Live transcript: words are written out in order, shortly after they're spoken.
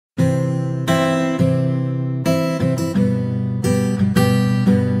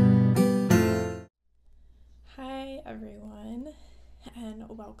and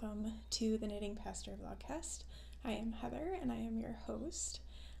welcome to the Knitting Pastor Vlogcast. I am Heather and I am your host.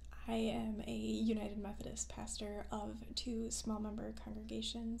 I am a United Methodist pastor of two small member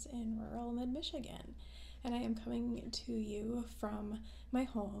congregations in rural mid-Michigan, and I am coming to you from my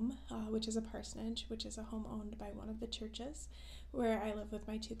home, which is a parsonage, which is a home owned by one of the churches, where I live with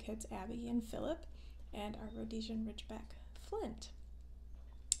my two kids, Abby and Philip, and our Rhodesian Ridgeback, Flint.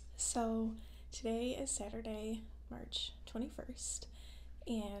 So today is Saturday, March 21st,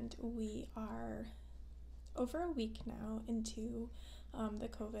 and we are over a week now into the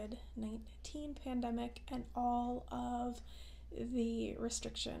COVID-19 pandemic and all of the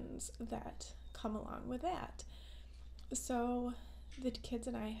restrictions that come along with that. So the kids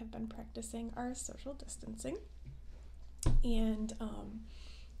and I have been practicing our social distancing and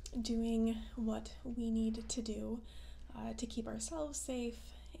doing what we need to do to keep ourselves safe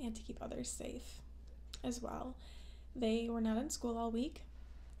and to keep others safe as well. They were not in school all week,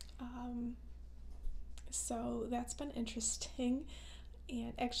 so that's been interesting,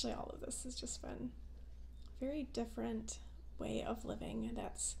 and actually all of this has just been a very different way of living,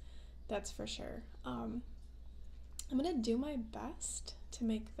 that's for sure. I'm gonna do my best to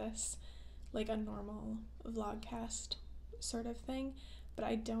make this like a normal vlogcast sort of thing, but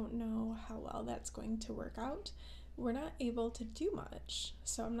I don't know how well that's going to work out. We're not able to do much,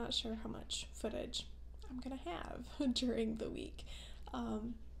 so I'm not sure how much footage I'm gonna have during the week.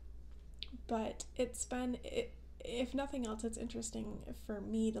 But it's been, if nothing else, it's interesting for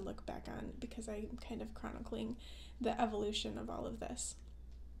me to look back on because I'm kind of chronicling the evolution of all of this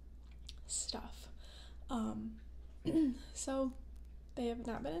stuff. So they have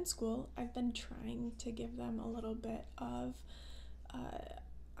not been in school. I've been trying to give them a little bit of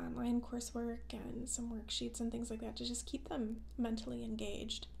online coursework and some worksheets and things like that to just keep them mentally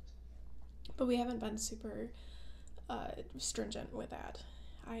engaged. But we haven't been super stringent with that.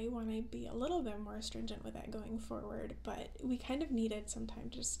 I want to be a little bit more stringent with that going forward, but we kind of needed some time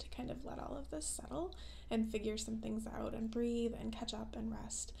just to kind of let all of this settle and figure some things out and breathe and catch up and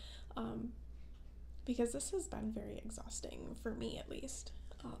rest, because this has been very exhausting for me, at least,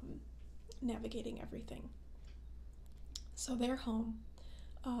 navigating everything. So they're home.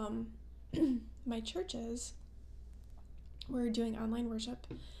 My churches, we're doing online worship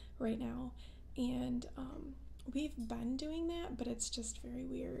right now, and we've been doing that, but it's just very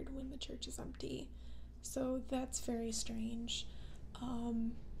weird when the church is empty, so that's very strange.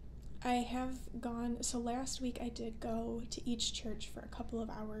 I have gone, so last week I did go to each church for a couple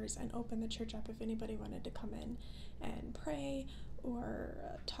of hours and open the church up if anybody wanted to come in and pray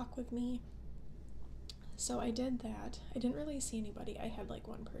or talk with me. So I did that. I didn't really see anybody. I had like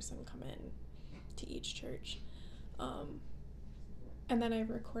one person come in to each church. And then I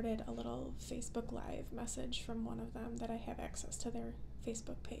recorded a little Facebook Live message from one of them that I have access to their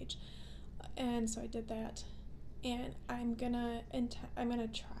Facebook page. And so I did that. And I'm gonna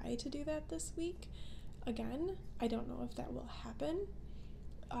try to do that this week. Again, I don't know if that will happen.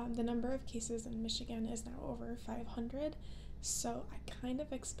 The number of cases in Michigan is now over 500. So I kind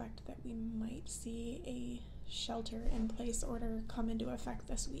of expect that we might see a shelter-in-place order come into effect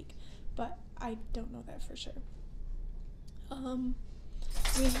this week, but I don't know that for sure.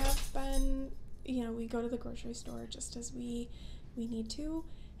 We have been, we go to the grocery store just as we need to,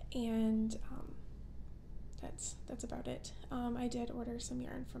 and that's about it. I did order some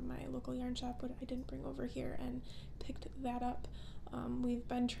yarn from my local yarn shop, but I didn't bring over here, and picked that up. We've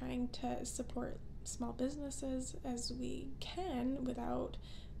been trying to support small businesses as we can without,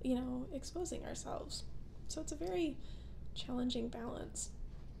 exposing ourselves. So it's a very challenging balance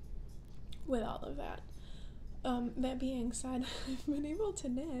with all of that. That being said, I've been able to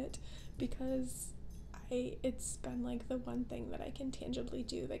knit because it's been like the one thing that I can tangibly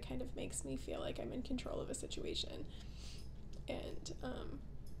do that kind of makes me feel like I'm in control of a situation. And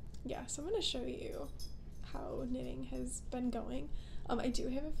so I'm going to show you how knitting has been going. I do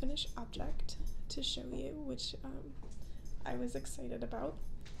have a finished object to show you, which I was excited about.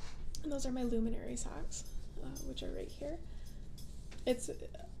 And those are my Luminary socks, which are right here.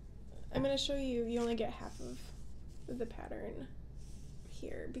 I'm going to show you, you only get half of the pattern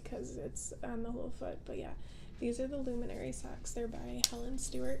here because it's on the whole foot, but yeah, these are the Luminary socks. They're by Helen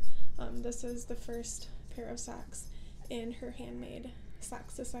Stewart. This is the first pair of socks in her Handmade Sock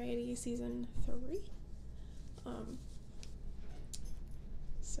Society Season 3.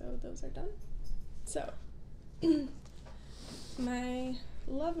 So those are done. So my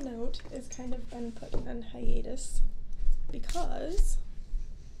love note has kind of been put on hiatus because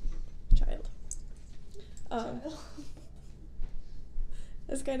child.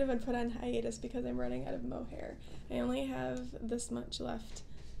 has kind of been put on hiatus because I'm running out of mohair. I only have this much left,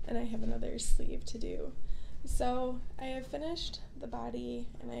 and I have another sleeve to do. So I have finished the body,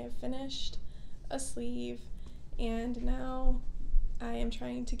 and I have finished a sleeve, and now I am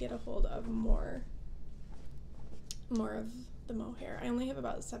trying to get a hold of more of the mohair. I only have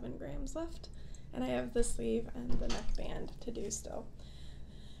about 7 grams left, and I have the sleeve and the neckband to do still.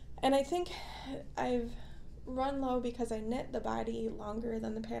 And I think I've run low because I knit the body longer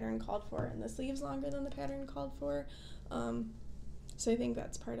than the pattern called for, and the sleeves longer than the pattern called for. So I think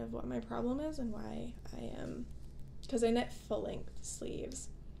that's part of what my problem is, and why because I knit full-length sleeves,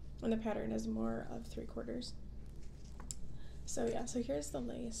 and the pattern is more of 3/4. So yeah, so here's the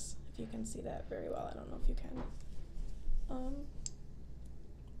lace, if you can see that very well. I don't know if you can.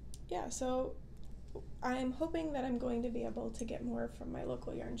 Yeah, so I'm hoping that I'm going to be able to get more from my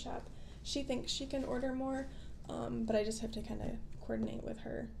local yarn shop. She thinks she can order more, but I just have to kind of coordinate with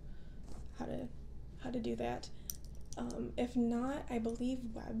her how to do that. If not, I believe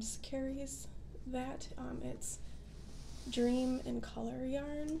Webb's carries that. It's Dream and Color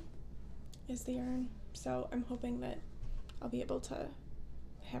yarn is the yarn. So I'm hoping that I'll be able to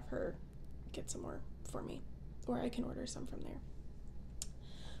have her get some more for me, or I can order some from there.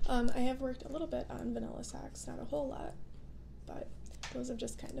 I have worked a little bit on vanilla socks, not a whole lot, but those have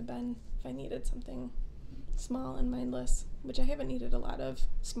just kind of been if I needed something small and mindless, which I haven't needed a lot of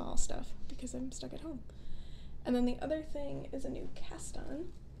small stuff because I'm stuck at home. And then the other thing is a new cast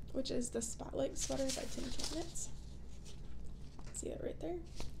on, which is the Spotlight Sweater by Knitz. See it right there?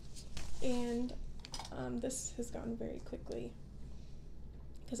 And this has gone very quickly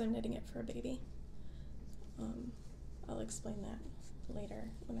because I'm knitting it for a baby. I'll explain that later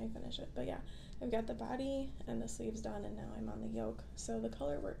when I finish it. But yeah, I've got the body and the sleeves done, and now I'm on the yoke. So the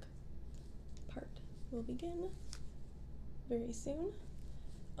color work part will begin very soon.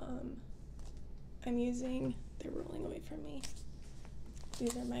 I'm using, they're rolling away from me.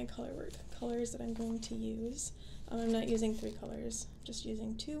 These are my color work colors that I'm going to use. I'm not using 3 colors, just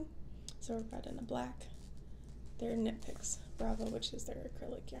using 2. So a red and a black. They're Knit Picks Bravo, which is their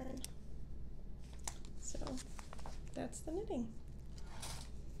acrylic yarn. So that's the knitting.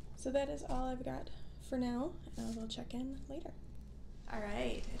 So that is all I've got for now, and I will check in later. All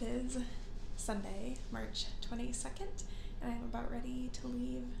right, it is Sunday, March 22nd, and I'm about ready to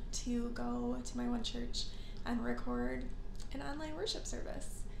leave to go to my one church and record an online worship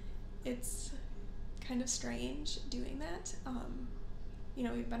service. It's kind of strange doing that. You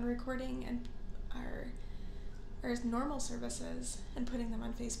know, we've been recording and our normal services and putting them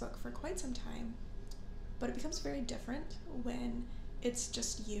on Facebook for quite some time, but it becomes very different when it's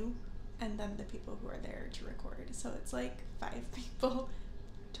just you and then the people who are there to record. So it's like 5 people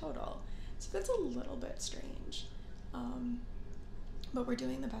total. So that's a little bit strange. But we're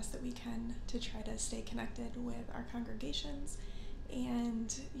doing the best that we can to try to stay connected with our congregations,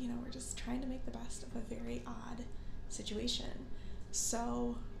 and you know, we're just trying to make the best of a very odd situation.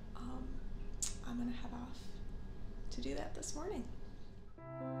 So I'm gonna head off to do that this morning.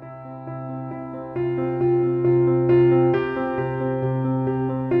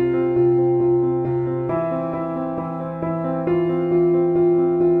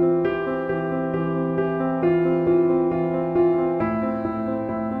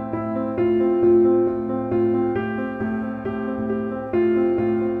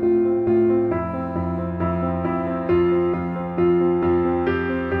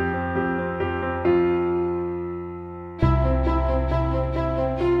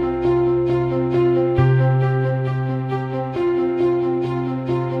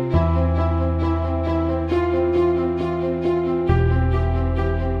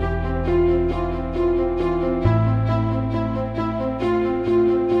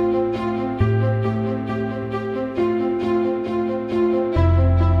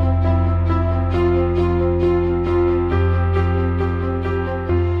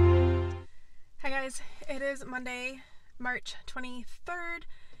 Monday, March 23rd,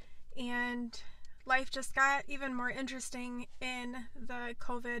 and life just got even more interesting in the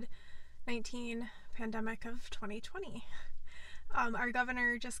COVID-19 pandemic of 2020. Our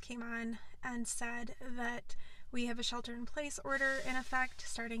governor just came on and said that we have a shelter-in-place order in effect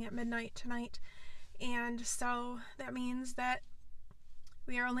starting at midnight tonight, and so that means that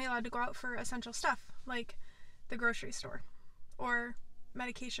we are only allowed to go out for essential stuff like the grocery store or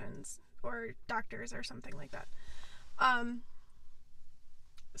medications or doctors or something like that.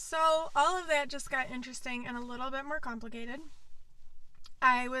 So all of that just got interesting and a little bit more complicated.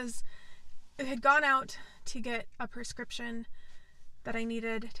 I had gone out to get a prescription that I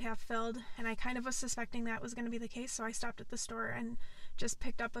needed to have filled, and I kind of was suspecting that was going to be the case, so I stopped at the store and just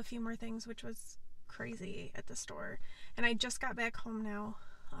picked up a few more things, which was crazy at the store. And I just got back home now,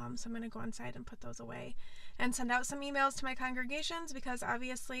 so I'm going to go inside and put those away and send out some emails to my congregations, because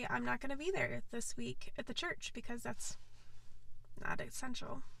obviously I'm not going to be there this week at the church because that's not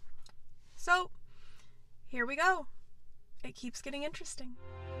essential. So here we go. It keeps getting interesting.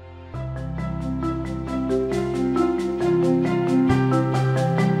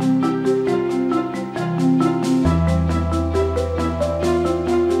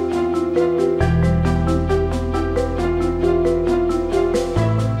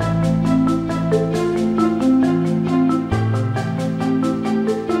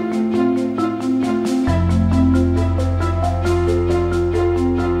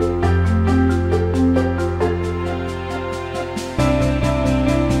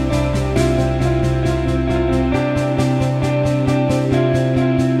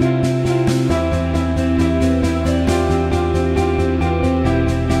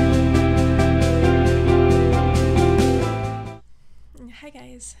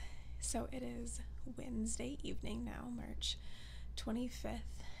 So it is Wednesday evening now, March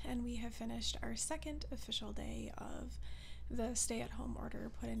 25th, and we have finished our second official day of the stay-at-home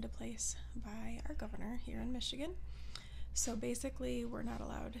order put into place by our governor here in Michigan. So basically, we're not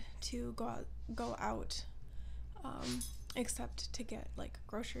allowed to go out except to get like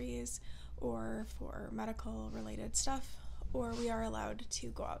groceries or for medical related stuff, or we are allowed to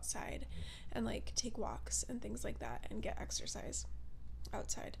go outside and like take walks and things like that and get exercise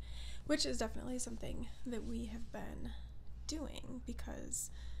outside, which is definitely something that we have been doing because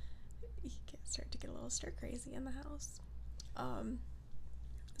you can start to get a little stir crazy in the house.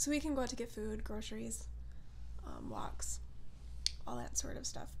 So we can go out to get food, groceries, walks, all that sort of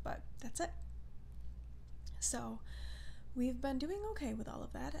stuff, but that's it. So we've been doing okay with all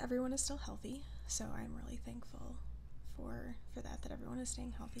of that. Everyone is still healthy, so I'm really thankful for that everyone is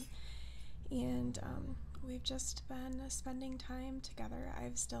staying healthy. And we've just been spending time together.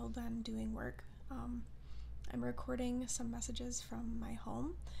 I've still been doing work. I'm recording some messages from my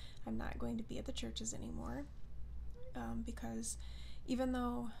home. I'm not going to be at the churches anymore because even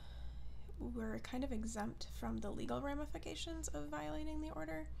though we're kind of exempt from the legal ramifications of violating the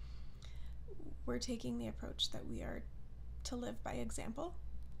order, we're taking the approach that we are to live by example,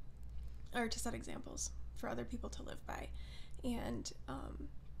 or to set examples for other people to live by. And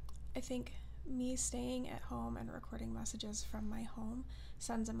I think me staying at home and recording messages from my home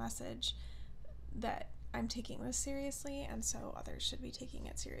sends a message that I'm taking this seriously, and so others should be taking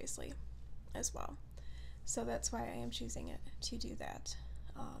it seriously as well. So that's why I am choosing it to do that.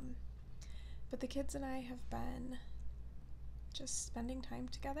 But the kids and I have been just spending time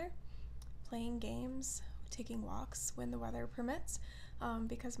together, playing games, taking walks when the weather permits,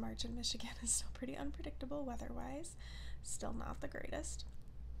 because March in Michigan is still pretty unpredictable weather-wise, still not the greatest.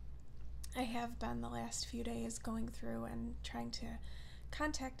 I have been the last few days going through and trying to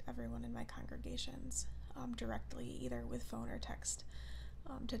contact everyone in my congregations directly, either with phone or text,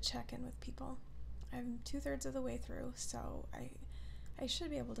 to check in with people. I'm 2/3 of the way through, so I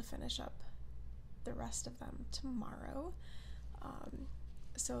should be able to finish up the rest of them tomorrow.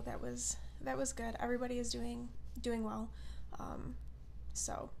 So that was good. Everybody is doing well,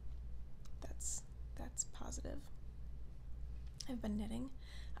 so that's positive. I've been knitting.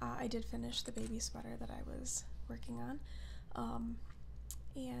 I did finish the baby sweater that I was working on,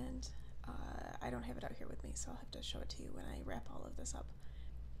 and I don't have it out here with me, so I'll have to show it to you when I wrap all of this up.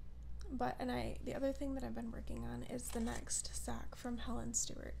 But the other thing that I've been working on is the next sock from Helen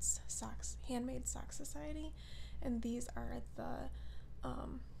Stewart's Socks, Handmade Sock Society, and these are the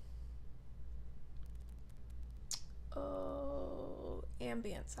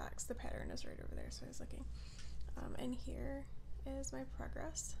Ambient socks. The pattern is right over there, so I was looking. And here is my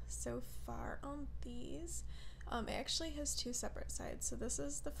progress so far on these. It actually has two separate sides, so this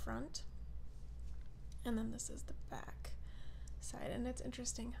is the front and then this is the back side, and it's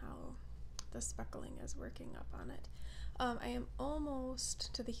interesting how the speckling is working up on it. I am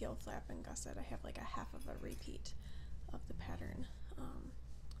almost to the heel flap and gusset. I have like a half of a repeat of the pattern.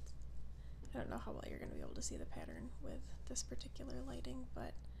 I don't know how well you're going to be able to see the pattern with this particular lighting,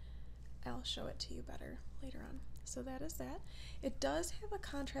 but I'll show it to you better later on. So that is that. It does have a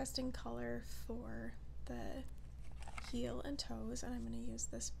contrasting color for the heel and toes, and I'm going to use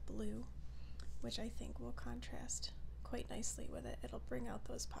this blue, which I think will contrast quite nicely with it. It'll bring out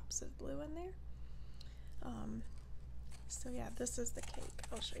those pops of blue in there. So yeah, this is the cake.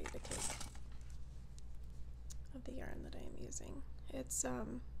 I'll show you the cake of the yarn that I am using. It's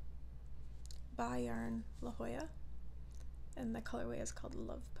Baah Yarn La Jolla, and the colorway is called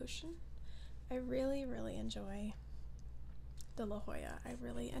Love Potion. I really enjoy the La Jolla. I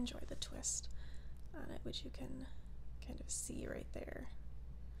really enjoy the twist on it, which you can kind of see right there.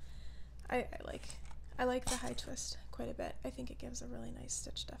 I like the high twist quite a bit. I think it gives a really nice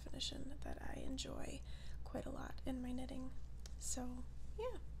stitch definition that I enjoy quite a lot in my knitting. So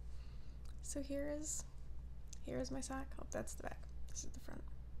yeah. So here is my sock. Oh, that's the back. This is the front.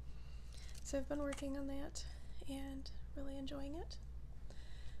 So I've been working on that and really enjoying it.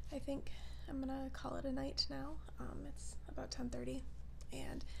 I think I'm gonna call it a night now. It's about 10:30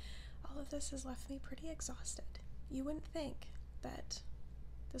 and all of this has left me pretty exhausted. You wouldn't think that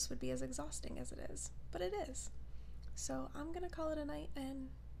this would be as exhausting as it is, but it is. So I'm gonna call it a night and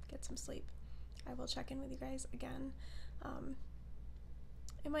get some sleep. I will check in with you guys again.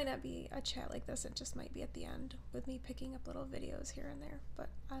 It might not be a chat like this, it just might be at the end with me picking up little videos here and there, but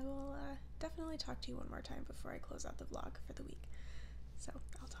I will definitely talk to you one more time before I close out the vlog for the week. So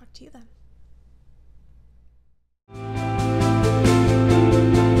I'll talk to you then.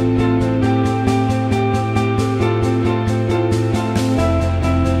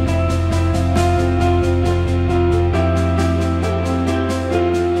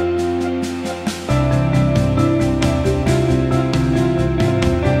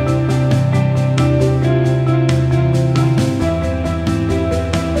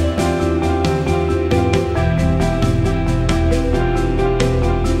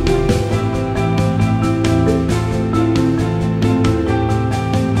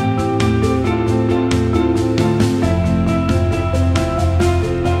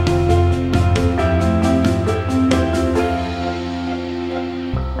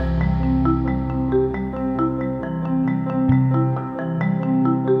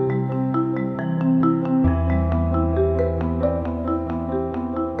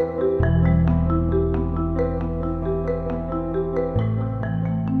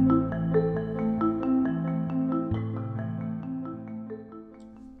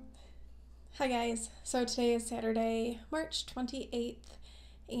 Hi guys, so today is Saturday, March 28th,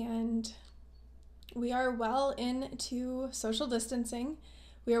 and we are well into social distancing.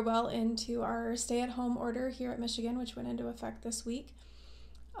 We are well into our stay-at-home order here at Michigan, which went into effect this week.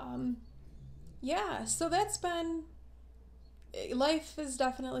 Yeah, so that's been, life is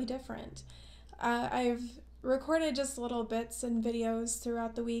definitely different. I've recorded just little bits and videos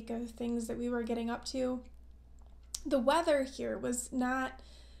throughout the week of things that we were getting up to. The weather here was not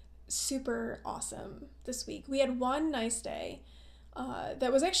super awesome this week. We had one nice day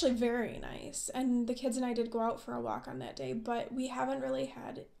that was actually very nice, and the kids and I did go out for a walk on that day, but we haven't really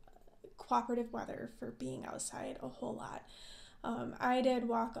had cooperative weather for being outside a whole lot. I did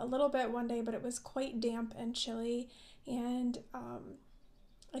walk a little bit one day, but it was quite damp and chilly, and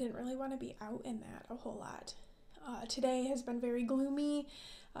I didn't really want to be out in that a whole lot. Today has been very gloomy,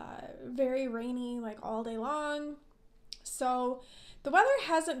 very rainy, like all day long. So the weather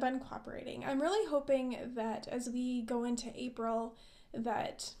hasn't been cooperating. I'm really hoping that as we go into April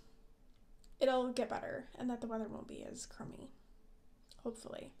that it'll get better and that the weather won't be as crummy,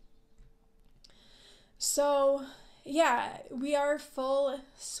 hopefully. So yeah, we are full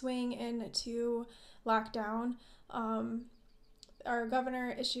swing into lockdown. Our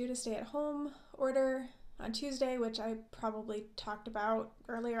governor issued a stay-at-home order on Tuesday, which I probably talked about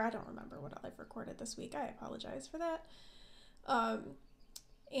earlier. I don't remember what I've recorded this week. I apologize for that.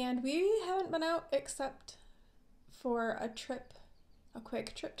 And we haven't been out except for a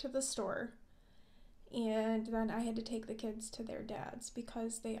quick trip to the store. And then I had to take the kids to their dad's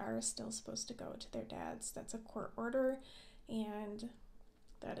because they are still supposed to go to their dad's. That's a court order, and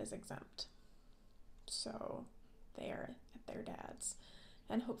that is exempt. So they are at their dad's.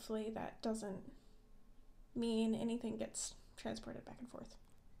 And hopefully that doesn't mean anything gets transported back and forth.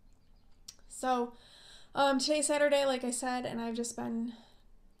 So today's Saturday, like I said, and I've just been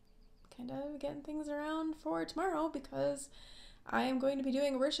kind of getting things around for tomorrow because I am going to be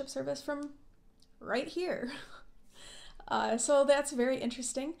doing a worship service from right here. So that's very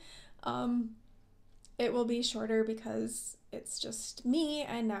interesting. It will be shorter because it's just me,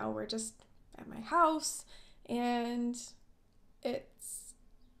 and now we're just at my house, and it's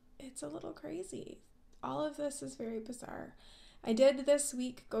a little crazy. All of this is very bizarre. I did this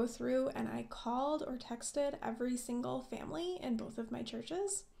week go through and I called or texted every single family in both of my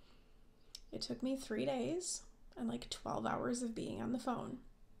churches. It took me 3 days and like 12 hours of being on the phone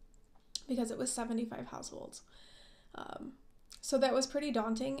because it was 75 households. So that was pretty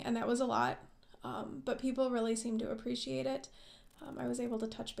daunting, and that was a lot, but people really seemed to appreciate it. I was able to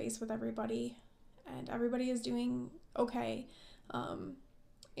touch base with everybody, and everybody is doing okay.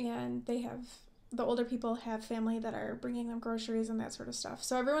 And they have the older people have family that are bringing them groceries and that sort of stuff.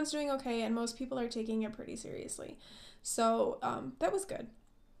 So everyone's doing okay, and most people are taking it pretty seriously. So that was good.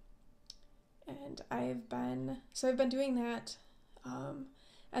 And I've been doing that.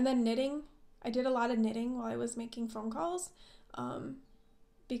 And then knitting. I did a lot of knitting while I was making phone calls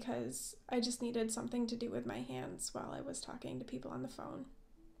because I just needed something to do with my hands while I was talking to people on the phone.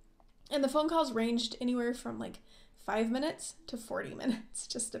 And the phone calls ranged anywhere from like 5 minutes to 40 minutes,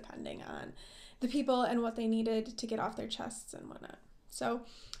 just depending on the people and what they needed to get off their chests and whatnot. So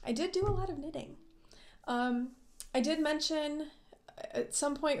I did do a lot of knitting. I did mention at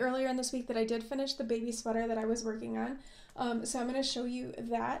some point earlier in this week that I did finish the baby sweater that I was working on. So I'm going to show you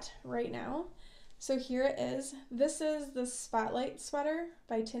that right now. So here it is. This is the Spotlight sweater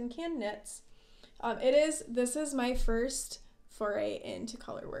by Tin Can Knits. This is my first foray into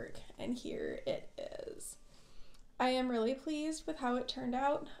color work, and here it is. I am really pleased with how it turned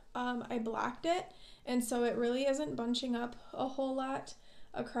out. I blocked it, and so it really isn't bunching up a whole lot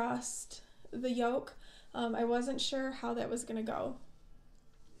across the yoke. I wasn't sure how that was going to go,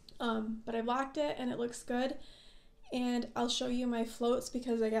 but I blocked it, and it looks good. And I'll show you my floats,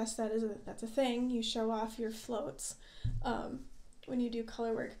 because I guess that's a thing. You show off your floats when you do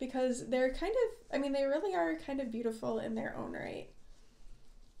color work, because they're kind of, they really are kind of beautiful in their own right.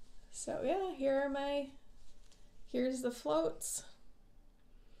 So yeah, here's the floats.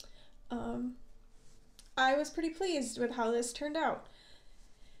 I was pretty pleased with how this turned out.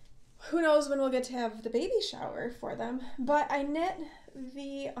 Who knows when we'll get to have the baby shower for them, but I knit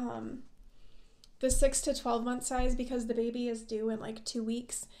the 6 to 12 month size because the baby is due in like 2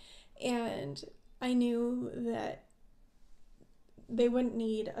 weeks, and I knew that they wouldn't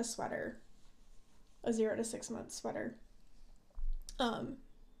need a sweater, a 0 to 6 month sweater,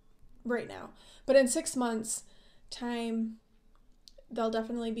 right now. But in 6 months time, they'll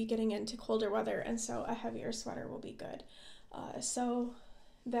definitely be getting into colder weather, and so a heavier sweater will be good. So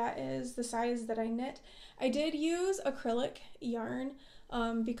that is the size that I knit. I did use acrylic yarn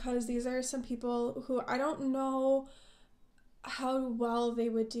because these are some people who I don't know how well they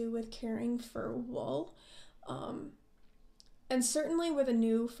would do with caring for wool. And certainly with a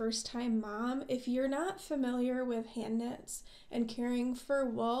new first-time mom, if you're not familiar with hand knits and caring for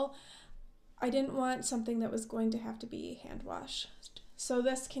wool, I didn't want something that was going to have to be hand washed. So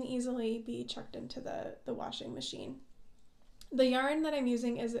this can easily be chucked into the washing machine. The yarn that I'm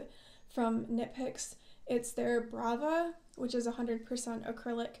using is from Knit Picks. It's their Brava, which is 100%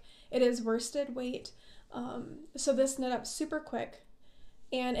 acrylic. It is worsted weight. So this knit up super quick,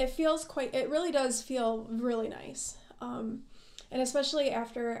 and it really does feel really nice. And especially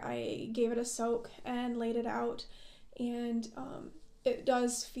after I gave it a soak and laid it out, and it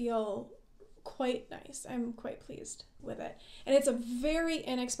does feel quite nice. I'm quite pleased with it. And it's a very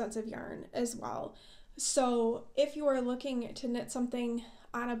inexpensive yarn as well. So if you are looking to knit something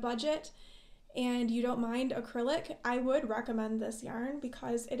on a budget and you don't mind acrylic, I would recommend this yarn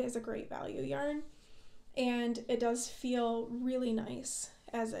because it is a great value yarn, and it does feel really nice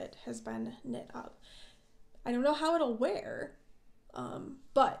as it has been knit up. I don't know how it'll wear,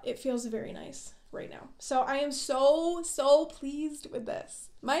 but it feels very nice right now. So I am so pleased with this.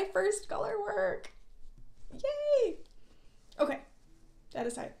 My first color work. Yay! Okay, that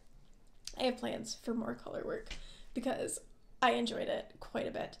aside, I have plans for more color work because I enjoyed it quite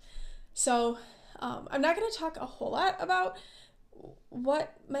a bit. So I'm not going to talk a whole lot about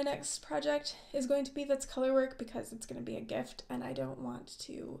what my next project is going to be that's color work because it's going to be a gift, and I don't want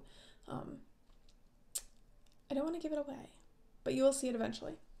to give it away, but you will see it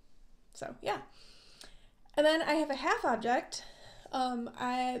eventually. So yeah. And then I have a half object.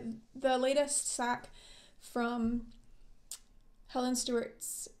 The latest sock from Helen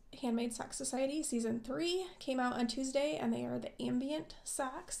Stewart's Handmade Sock Society Season 3 came out on Tuesday, and they are the Ambient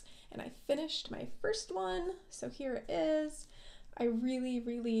socks, and I finished my first one, so here it is. I really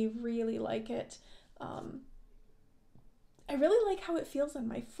like it. I really like how it feels on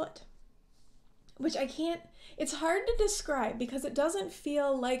my foot, which it's hard to describe because it doesn't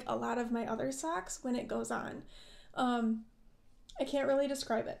feel like a lot of my other socks when it goes on. I can't really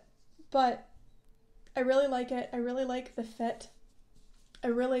describe it, but I really like it. I really like the fit. I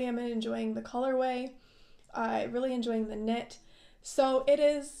really am enjoying the colorway. I really enjoying the knit. So it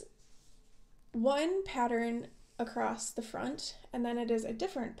is one pattern across the front, and then it is a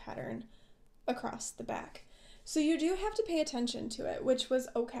different pattern across the back. So you do have to pay attention to it, which was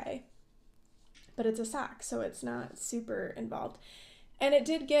okay, but it's a sock, so it's not super involved. And it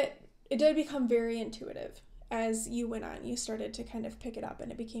did become very intuitive as you went on. You started to kind of pick it up,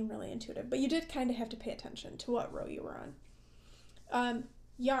 and it became really intuitive, but you did kind of have to pay attention to what row you were on.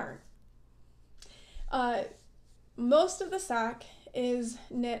 Yarn. Most of the sock is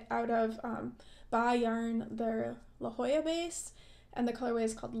knit out of Baah Yarn, their La Jolla base, and the colorway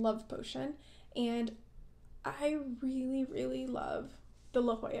is called Love Potion. And I really, really love the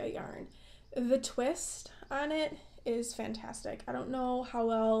La Jolla yarn. The twist on it is fantastic. I don't know how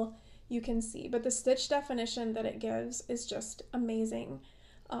well you can see, but the stitch definition that it gives is just amazing.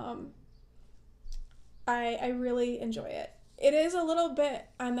 I really enjoy it. It is a little bit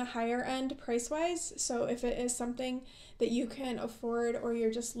on the higher end price-wise, so if it is something that you can afford or you're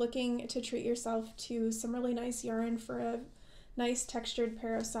just looking to treat yourself to some really nice yarn for a nice textured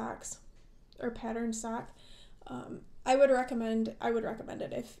pair of socks or patterned sock, I would recommend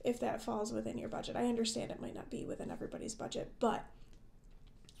it if that falls within your budget. I understand it might not be within everybody's budget, but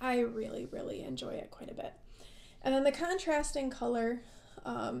I really, really enjoy it quite a bit. And then the contrasting color,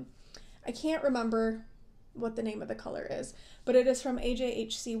 I can't remember what the name of the color is, but it is from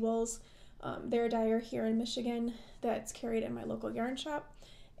AJHC Wools. They're a dyer here in Michigan that's carried in my local yarn shop,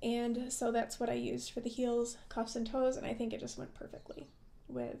 and so that's what I used for the heels, cuffs, and toes, and I think it just went perfectly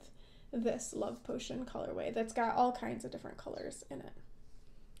with this Love Potion colorway that's got all kinds of different colors in it.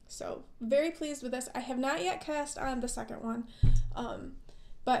 So very pleased with this. I have not yet cast on the second one,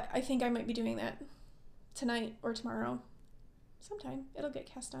 but I think I might be doing that tonight or tomorrow. Sometime it'll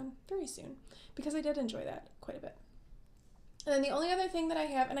get cast on very soon because I did enjoy that quite a bit. And then the only other thing that I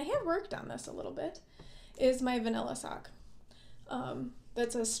have, and I have worked on this a little bit, is my vanilla sock.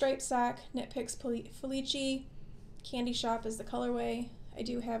 That's a striped sock, Knit Picks Felici, Candy Shop is the colorway. I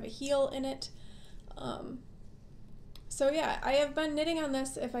do have a heel in it. So yeah, I have been knitting on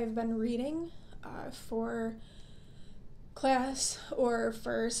this if I've been reading for class or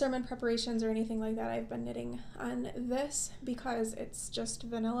for sermon preparations or anything like that. I've been knitting on this because it's just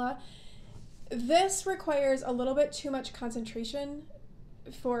vanilla. This requires a little bit too much concentration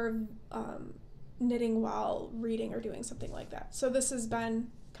for knitting while reading or doing something like that. So this has been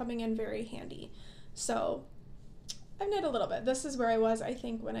coming in very handy. So I've knit a little bit. This is where I was, I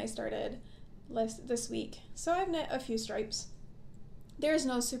think, when I started this week. So I've knit a few stripes. There's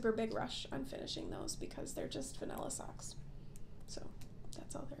no super big rush on finishing those because they're just vanilla socks. So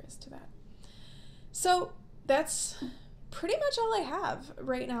that's all there is to that. So that's pretty much all I have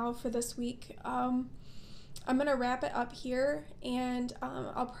right now for this week. I'm going to wrap it up here, and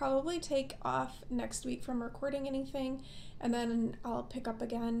I'll probably take off next week from recording anything, and then I'll pick up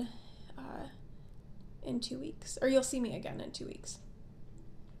again in 2 weeks, or you'll see me again in 2 weeks.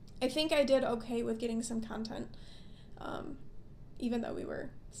 I think I did okay with getting some content, even though we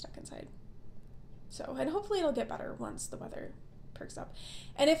were stuck inside. So, and hopefully it'll get better once the weather perks up.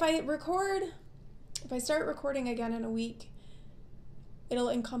 And if I start recording again in a week, it'll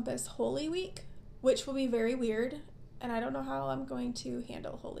encompass Holy Week, which will be very weird, and I don't know how I'm going to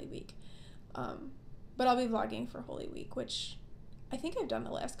handle Holy Week. But I'll be vlogging for Holy Week, which I think I've done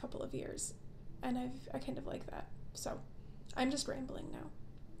the last couple of years, and I kind of like that. So I'm just rambling now.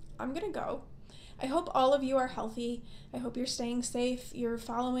 I'm gonna go. I hope all of you are healthy. I hope you're staying safe, you're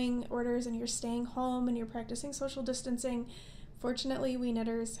following orders, and you're staying home, and you're practicing social distancing. Fortunately, we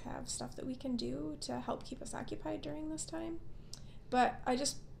knitters have stuff that we can do to help keep us occupied during this time. But I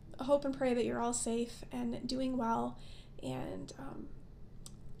just hope and pray that you're all safe and doing well, and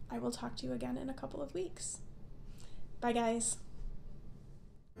I will talk to you again in a couple of weeks. Bye, guys.